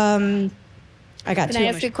I got Can I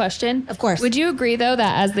ask a question? Of course. Would you agree, though,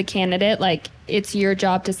 that as the candidate, it's your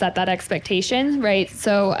job to set that expectation, right?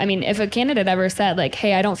 So, if a candidate ever said,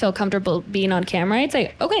 hey, I don't feel comfortable being on camera, I'd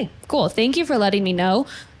say, okay, cool. Thank you for letting me know.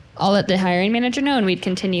 I'll let the hiring manager know, and we'd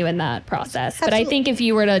continue in that process. Absolutely. But I think if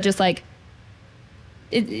you were to just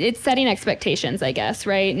it's setting expectations, I guess,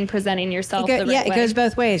 right? And presenting yourself the right way. Yeah, it goes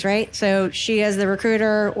both ways, right? So she as the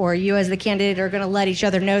recruiter or you as the candidate are going to let each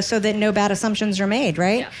other know so that no bad assumptions are made,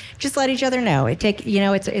 right? Yeah. Just let each other know.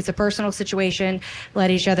 It's a personal situation.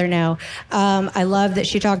 Let each other know. I love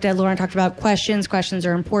that Lauren talked about questions. Questions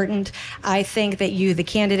are important. I think that you, the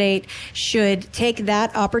candidate, should take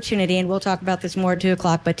that opportunity, and we'll talk about this more at 2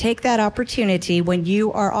 o'clock, but take that opportunity when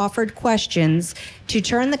you are offered questions to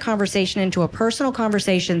turn the conversation into a personal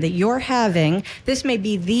conversation that you're having. This may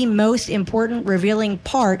be the most important, revealing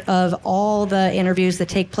part of all the interviews that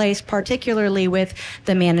take place, particularly with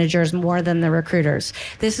the managers more than the recruiters.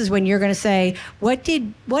 This is when you're going to say, what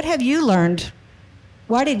have you learned?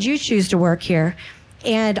 Why did you choose to work here?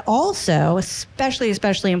 And also,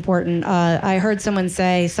 especially important, I heard someone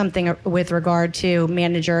say something with regard to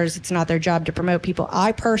managers. It's not their job to promote people.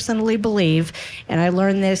 I personally believe, and I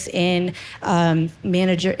learned this in going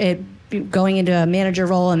into a manager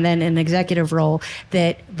role and then an executive role,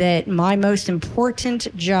 that my most important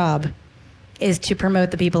job is to promote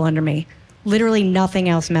the people under me. Literally nothing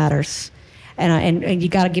else matters. And you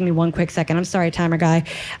got to give me 1 quick second. I'm sorry, timer guy.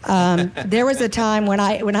 There was a time when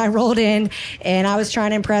I rolled in and I was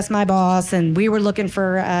trying to impress my boss, and we were looking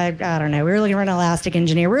for we were looking for an elastic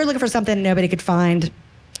engineer. We were looking for something nobody could find,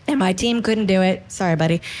 and my team couldn't do it. Sorry,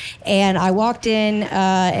 buddy. And I walked in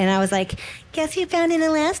and I was like, "Guess who found an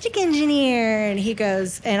elastic engineer?" And he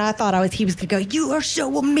goes, and I thought he was gonna go, "You are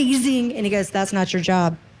so amazing." And he goes, "That's not your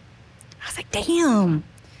job." I was like, "Damn,"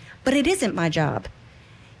 but it isn't my job.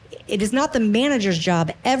 it is not the manager's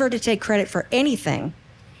job ever to take credit for anything.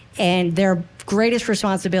 And their greatest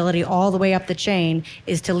responsibility all the way up the chain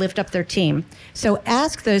is to lift up their team. So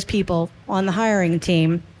ask those people on the hiring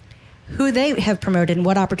team who they have promoted and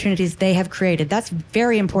what opportunities they have created. That's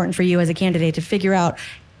very important for you as a candidate to figure out,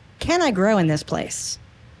 can I grow in this place?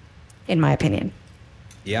 In my opinion.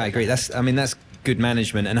 Yeah, I agree. That's good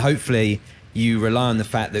management. And hopefully you rely on the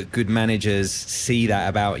fact that good managers see that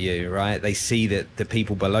about you, right? They see that the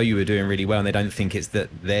people below you are doing really well, and they don't think it's that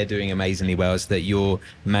they're doing amazingly well, it's that you're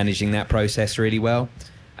managing that process really well.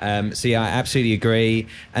 So yeah, I absolutely agree.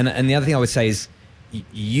 And the other thing I would say is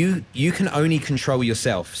you can only control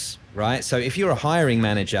yourselves, right? So if you're a hiring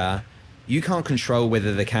manager, you can't control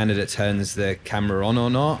whether the candidate turns the camera on or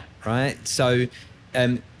not, right? So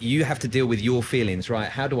you have to deal with your feelings, right?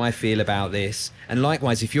 How do I feel about this? And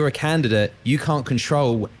likewise, if you're a candidate, you can't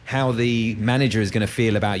control how the manager is going to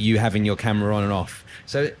feel about you having your camera on and off.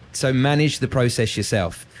 So manage the process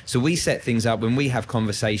yourself. So we set things up when we have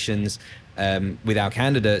conversations with our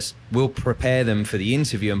candidates. We'll prepare them for the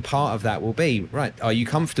interview, and part of that will be, right, are you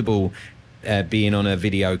comfortable being on a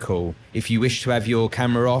video call? If you wish to have your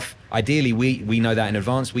camera off, ideally we know that in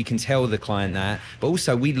advance. We can tell the client that, but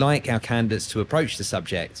also we like our candidates to approach the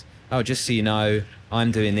subject. Oh, just so you know,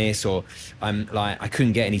 I'm doing this, or I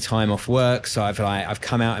couldn't get any time off work, so I've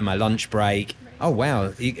come out in my lunch break. Oh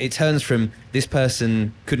wow, it turns from this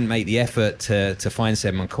person couldn't make the effort to find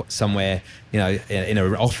someone somewhere, in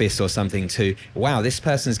an office or something, to wow, this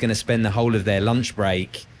person's going to spend the whole of their lunch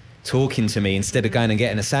break talking to me instead of going and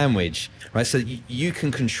getting a sandwich, right? So you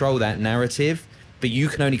can control that narrative, but you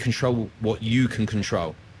can only control what you can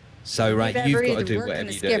control. So right, you've got to do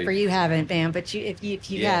whatever you do. Skipper, you haven't, man, but if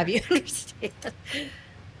you have, you understand.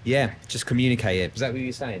 Yeah, just communicate it. Is that what you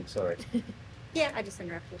were saying? Sorry. Yeah, I just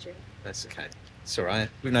interrupted you. That's okay. It's all right.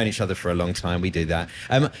 We've known each other for a long time. We do that.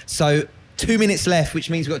 So 2 minutes left,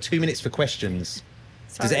 which means we've got 2 minutes for questions.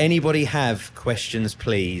 Sorry. Does anybody have questions,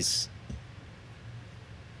 please?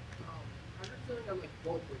 I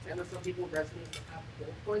know some people resumes don't have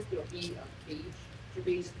bullet points, but it'll be a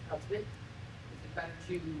page-based document. Is it better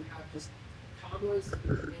to have just commas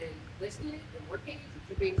and listed and one page,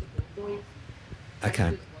 or 2 pages of bullet points?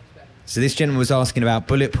 Okay. So this gentleman was asking about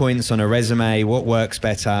bullet points on a resume. What works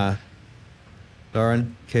better?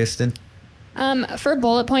 Lauren, Kirsten? For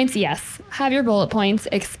bullet points, yes. Have your bullet points,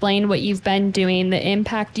 explain what you've been doing, the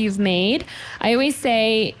impact you've made. I always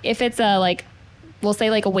say, if it's we'll say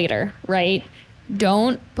like a waiter, right?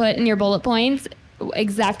 Don't put in your bullet points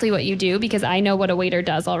exactly what you do, because I know what a waiter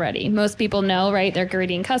does already. Most people know, right? They're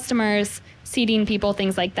greeting customers, seating people,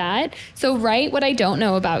 things like that. So write what I don't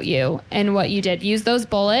know about you and what you did. Use those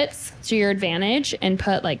bullets to your advantage and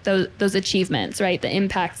put like those achievements, right? The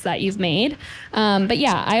impacts that you've made. But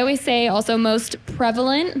yeah, I always say also most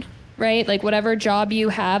prevalent, right? Like whatever job you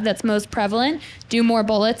have that's most prevalent, do more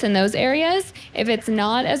bullets in those areas. If it's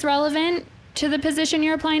not as relevant to the position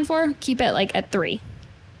you're applying for, keep it like at 3.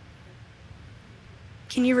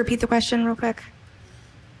 Can you repeat the question real quick?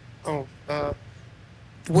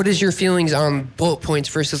 What is your feelings on bullet points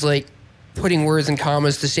versus like putting words and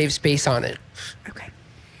commas to save space on it? Okay.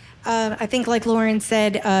 I think, like Lauren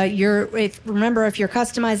said, remember, if you're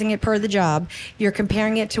customizing it per the job, you're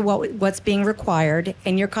comparing it to what's being required,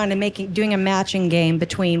 and you're kind of doing a matching game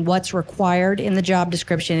between what's required in the job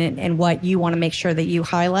description and what you want to make sure that you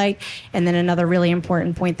highlight. And then another really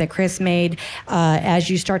important point that Kris made,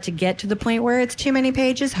 as you start to get to the point where it's too many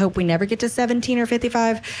pages, hope we never get to 17 or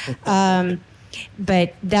 55.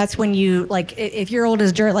 But that's when you, like, if you're old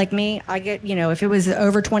as dirt like me, I get, if it was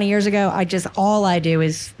over 20 years ago, all I do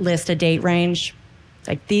is list a date range.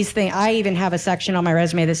 Like these things, I even have a section on my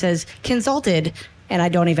resume that says consulted, and I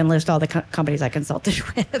don't even list all the companies I consulted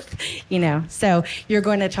with, So you're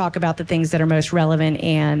going to talk about the things that are most relevant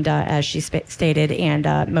and, as she stated,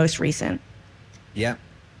 and most recent. Yeah.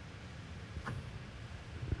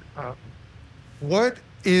 What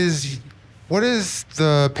is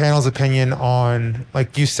the panel's opinion on,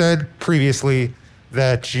 like you said previously,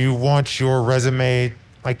 that you want your resume,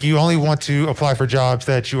 like you only want to apply for jobs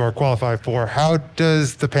that you are qualified for? How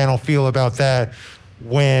does the panel feel about that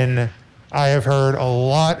when I have heard a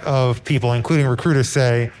lot of people, including recruiters,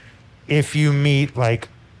 say, if you meet like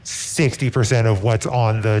 60% of what's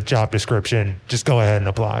on the job description, just go ahead and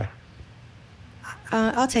apply?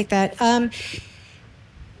 I'll take that.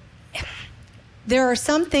 There are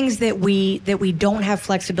some things that we don't have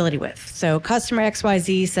flexibility with. So customer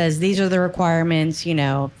XYZ says these are the requirements, they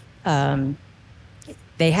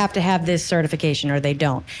have to have this certification or they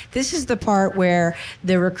don't. This is the part where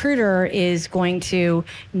the recruiter is going to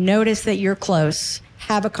notice that you're close,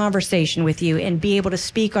 have a conversation with you and be able to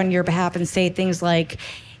speak on your behalf and say things like,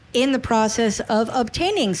 in the process of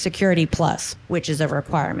obtaining Security Plus, which is a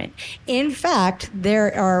requirement. In fact,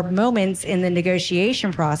 there are moments in the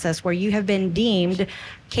negotiation process where you have been deemed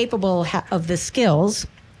capable of the skills,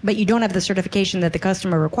 but you don't have the certification that the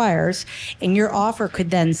customer requires, and your offer could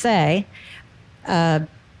then say,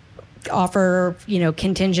 offer,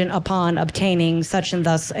 contingent upon obtaining such and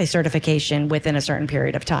thus a certification within a certain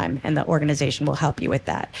period of time, and the organization will help you with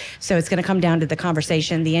that. So it's going to come down to the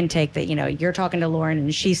conversation, the intake that, you're talking to Lauren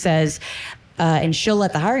and she says, and she'll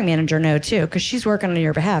let the hiring manager know too, because she's working on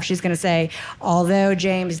your behalf. She's going to say, although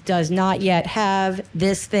James does not yet have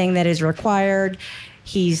this thing that is required,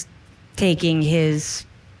 he's taking his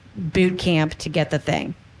boot camp to get the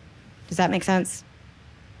thing. Does that make sense?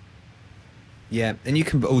 Yeah, and you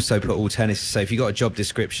can also put alternatives. So if you've got a job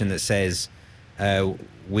description that says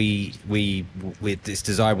it's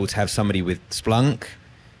desirable to have somebody with Splunk,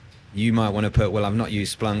 you might want to put, well, I've not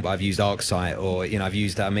used Splunk, but I've used ArcSight, or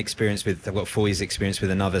I've got 4 years experience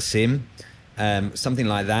with another SIM, something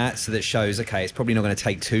like that, so that shows, okay, it's probably not going to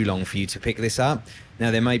take too long for you to pick this up.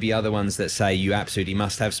 Now there may be other ones that say you absolutely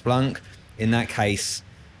must have Splunk. In that case,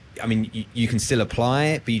 I mean, you can still apply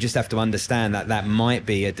it, but you just have to understand that that might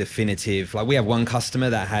be a definitive. Like, we have one customer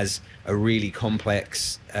that has a really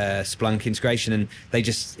complex Splunk integration, and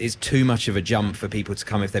it's too much of a jump for people to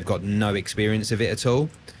come if they've got no experience of it at all.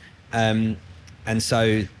 And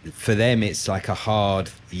so for them, it's like a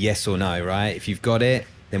hard yes or no, right? If you've got it,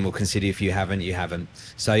 then we'll consider. If you haven't, you haven't.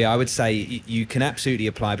 So yeah, I would say you can absolutely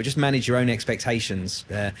apply, but just manage your own expectations.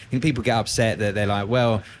 I think people get upset that they're like,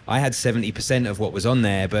 well, I had 70% of what was on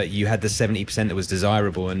there, but you had the 70% that was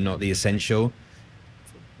desirable and not the essential.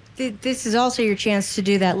 This is also your chance to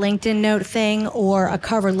do that LinkedIn note thing, or a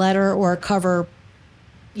cover letter, or a cover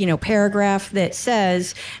paragraph that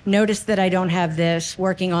says, notice that I don't have this,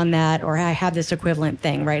 working on that, or I have this equivalent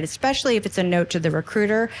thing, right? Especially if it's a note to the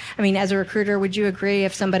recruiter. I mean, as a recruiter, would you agree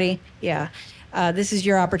if somebody, this is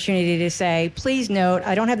your opportunity to say, please note,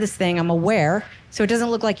 I don't have this thing, I'm aware, so it doesn't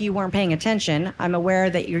look like you weren't paying attention. I'm aware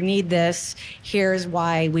that you need this. Here's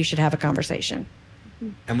why we should have a conversation.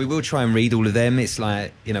 And we will try and read all of them. It's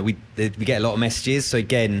like, we get a lot of messages. So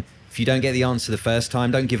again, if you don't get the answer the first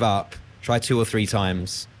time, don't give up. Try 2 or 3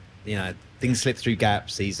 times. Things slip through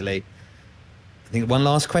gaps easily. I think one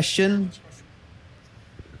last question.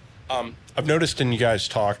 I've noticed in you guys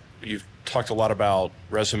you've talked a lot about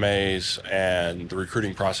resumes and the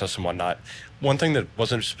recruiting process and whatnot. One thing that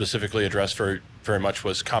wasn't specifically addressed very much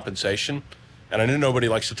was compensation. And I know nobody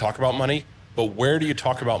likes to talk about money, but where do you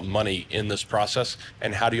talk about money in this process,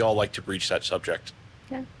 and how do you all like to breach that subject?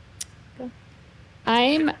 Yeah.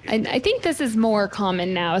 I think this is more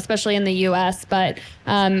common now, especially in the US, but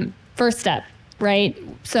first step, right?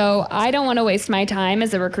 So I don't want to waste my time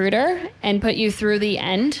as a recruiter and put you through the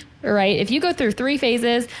end, right? If you go through 3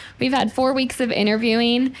 phases, we've had 4 weeks of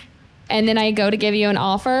interviewing, and then I go to give you an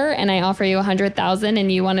offer and I offer you 100,000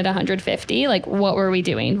 and you wanted 150, like, what were we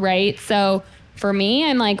doing, right? So for me,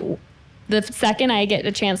 I'm like, the second I get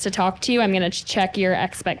a chance to talk to you, I'm going to check your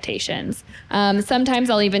expectations. Sometimes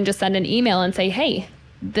I'll even just send an email and say, hey,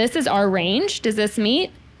 this is our range. Does this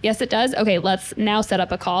meet? Yes, it does. Okay, let's now set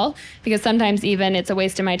up a call, because sometimes even it's a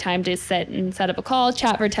waste of my time to sit and set up a call,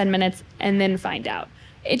 chat for 10 minutes, and then find out.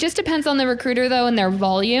 It just depends on the recruiter, though, and their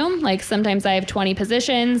volume. Like, sometimes I have 20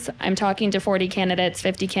 positions. I'm talking to 40 candidates,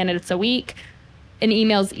 50 candidates a week. An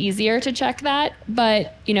email's easier to check that,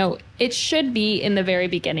 but it should be in the very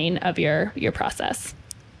beginning of your process.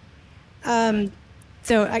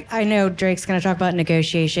 So I know Drake's going to talk about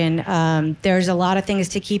negotiation. There's a lot of things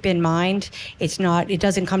to keep in mind. It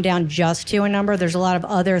doesn't come down just to a number. There's a lot of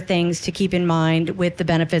other things to keep in mind with the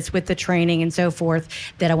benefits, with the training and so forth,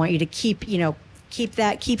 that I want you to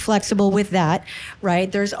keep flexible with that,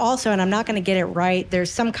 right? There's also, and I'm not going to get it right,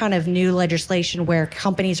 there's some kind of new legislation where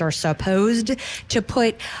companies are supposed to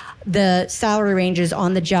put the salary ranges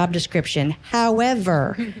on the job description.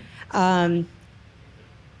 However,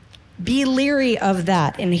 be leery of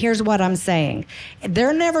that. And here's what I'm saying.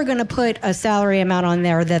 They're never going to put a salary amount on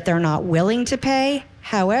there that they're not willing to pay.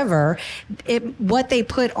 However, what they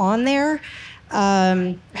put on there,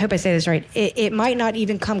 I hope I say this right, it might not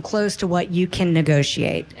even come close to what you can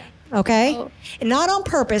negotiate. Okay? Oh. And not on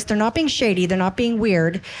purpose. They're not being shady. They're not being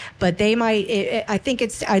weird. But they might.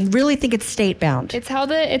 I really think it's state bound. It's how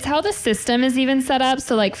the system is even set up.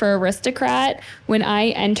 So, like, for Aristocrat, when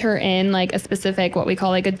I enter in like a specific, what we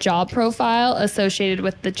call like a job profile associated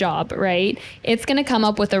with the job, right? It's going to come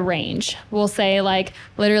up with a range. We'll say like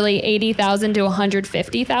literally 80,000 to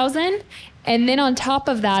 150,000. And then on top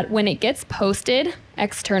of that, when it gets posted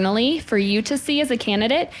externally for you to see as a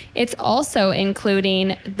candidate, it's also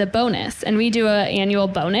including the bonus. And we do an annual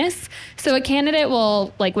bonus. So a candidate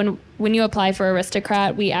will, like when you apply for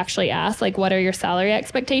Aristocrat, we actually ask, like, what are your salary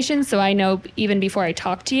expectations? So I know even before I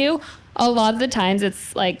talk to you, a lot of the times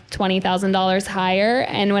it's like $20,000 higher.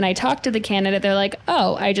 And when I talk to the candidate, they're like,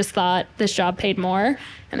 oh, I just thought this job paid more.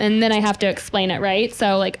 And then I have to explain it, right?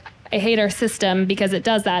 So like, I hate our system because it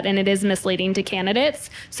does that and it is misleading to candidates.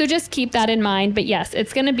 So just keep that in mind. But yes,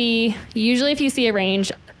 it's going to be usually, if you see a range,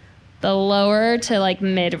 the lower to like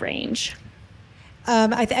mid range.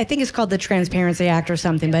 I think it's called the Transparency Act or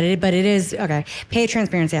something, but it is okay. Pay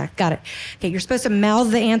Transparency Act, got it. Okay, you're supposed to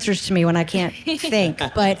mouth the answers to me when I can't think,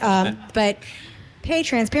 but Pay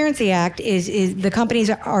Transparency Act is the companies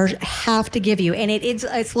have to give you, and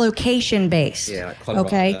it's location based. Yeah, like Colorado,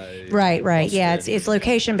 okay, right. Austin, yeah, it's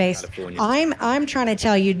location based. I'm trying to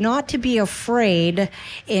tell you not to be afraid.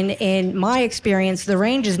 In my experience, the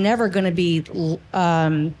range is never going to be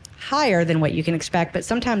higher than what you can expect, but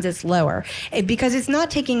sometimes it's lower because it's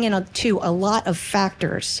not taking into a lot of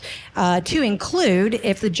factors to include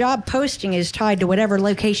if the job posting is tied to whatever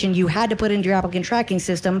location you had to put into your applicant tracking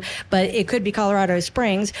system, but it could be Colorado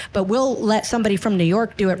Springs, but we'll let somebody from New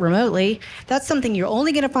York do it remotely. That's something you're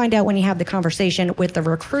only going to find out when you have the conversation with the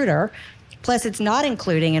recruiter. Plus, it's not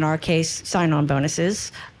including, in our case, sign-on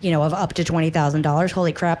bonuses, of up to $20,000.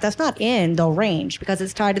 Holy crap, that's not in the range because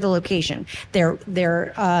it's tied to the location.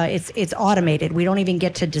 It's automated. We don't even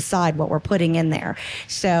get to decide what we're putting in there.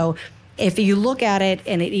 So if you look at it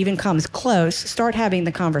and it even comes close, start having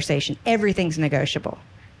the conversation. Everything's negotiable.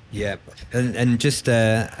 Yeah, and just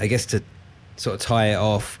I guess to sort of tie it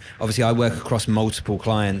off, obviously I work across multiple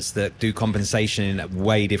clients that do compensation in a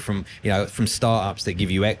way different, from startups that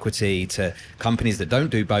give you equity to companies that don't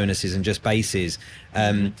do bonuses and just bases.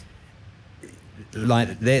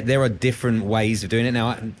 Like there are different ways of doing it.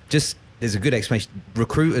 Now, there's a good explanation.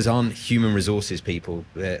 Recruiters aren't human resources people.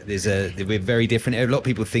 We're very different. A lot of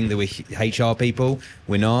people think that we're HR people.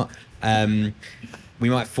 We're not. We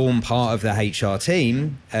might form part of the HR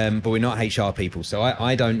team, but we're not HR people. So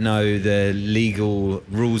I don't know the legal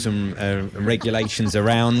rules and regulations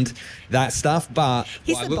around that stuff. But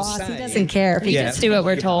he's the boss. He doesn't care. He just do what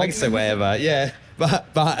we're told. I can say whatever. Yeah. But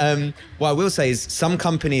what I will say is some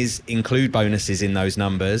companies include bonuses in those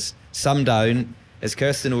numbers. Some don't. As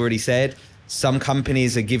Kirsten already said, some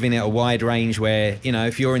companies are giving it a wide range where,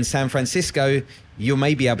 if you're in San Francisco, you'll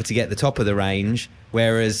may be able to get the top of the range.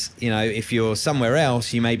 Whereas, if you're somewhere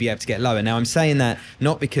else, you may be able to get lower. Now, I'm saying that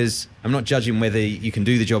not because I'm not judging whether you can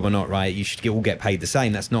do the job or not, right? You should all get paid the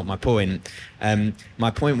same. That's not my point.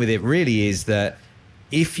 My point with it really is that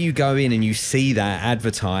if you go in and you see that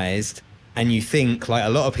advertised and you think, like a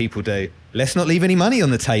lot of people do, let's not leave any money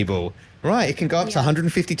on the table. Right, it can go up to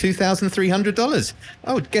 $152,300.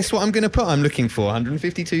 Oh, guess what I'm going to put? I'm looking for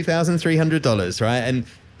 $152,300, right? And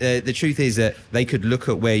the truth is that they could look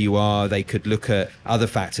at where you are, they could look at other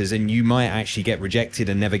factors, and you might actually get rejected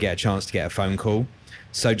and never get a chance to get a phone call.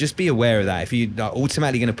 So just be aware of that. If you are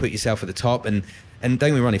automatically going to put yourself at the top, and don't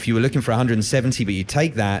get me wrong, if you were looking for 170 but you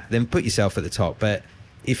take that, then put yourself at the top. But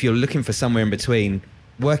if you're looking for somewhere in between,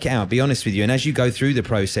 work it out, be honest with you. And as you go through the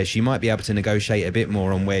process, you might be able to negotiate a bit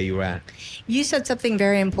more on where you're at. You said something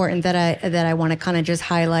very important that I want to kind of just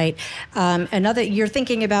highlight. You're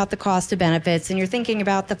thinking about the cost of benefits, and you're thinking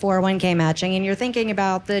about the 401k matching, and you're thinking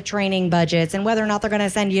about the training budgets and whether or not they're going to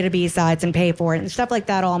send you to B-sides and pay for it, and stuff like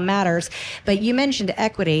that all matters. But you mentioned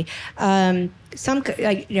equity. Our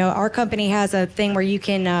company has a thing where you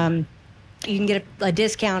can get a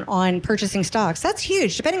discount on purchasing stocks. That's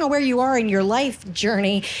huge. Depending on where you are in your life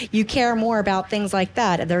journey, you care more about things like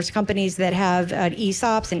that. There's companies that have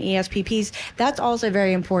ESOPs and ESPPs. That's also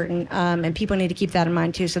very important, and people need to keep that in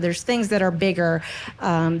mind too. So there's things that are bigger.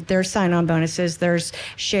 There's sign-on bonuses. There's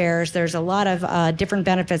shares. There's a lot of different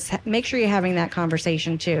benefits. Make sure you're having that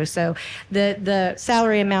conversation too. So the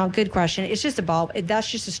salary amount, good question. It's just that's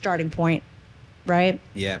just a starting point, right?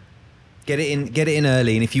 Yeah. Get it in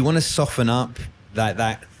early, and if you want to soften up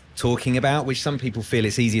that talking about, which some people feel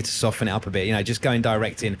it's easier to soften it up a bit, just going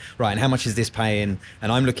direct in, right, and how much is this paying,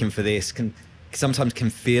 and I'm looking for this, sometimes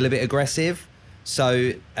can feel a bit aggressive.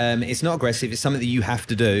 So it's not aggressive, it's something that you have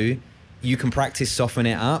to do. You can practice soften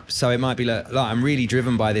it up. So it might be like I'm really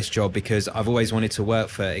driven by this job because I've always wanted to work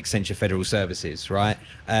for Accenture Federal Services, right?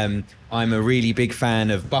 I'm a really big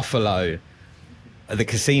fan of Buffalo, the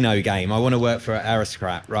casino game. I want to work for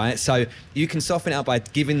Aristocrat, right? So you can soften it up by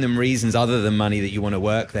giving them reasons other than money that you want to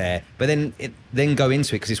work there, but then go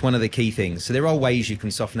into it because it's one of the key things. So there are ways you can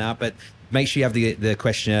soften it up, but make sure you have the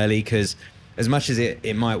question early, because as much as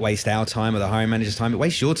it might waste our time or the hiring manager's time, it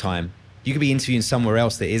wastes your time. You could be interviewing somewhere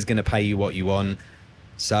else that is going to pay you what you want.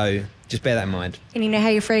 So just bear that in mind. And you know how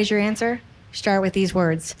you phrase your answer? Start with these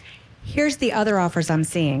words. Here's the other offers I'm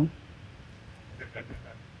seeing.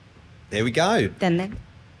 There we go. Then.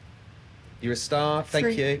 You're a star.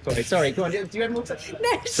 Thank you. Go ahead. Sorry, go on. Do you have more time?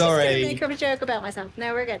 No, sorry. Just make a joke about myself.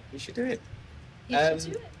 No, we're good. You should do it. You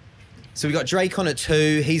should do it. So we got Drake on at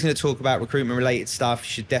 2. He's going to talk about recruitment-related stuff. You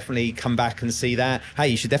should definitely come back and see that. Hey,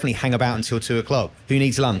 you should definitely hang about until 2 o'clock. Who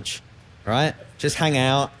needs lunch? All right? Just hang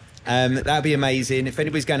out. That'd be amazing. If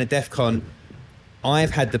anybody's going to DEF CON,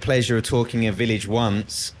 I've had the pleasure of talking at Village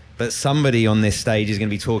once, but somebody on this stage is going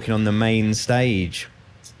to be talking on the main stage.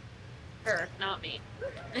 Her, not me.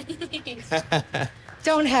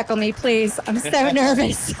 Don't heckle me, please. I'm so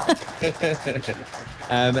nervous.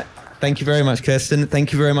 Thank you very much, Kirsten.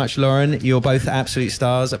 Thank you very much, Lauren. You're both absolute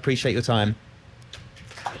stars. Appreciate your time.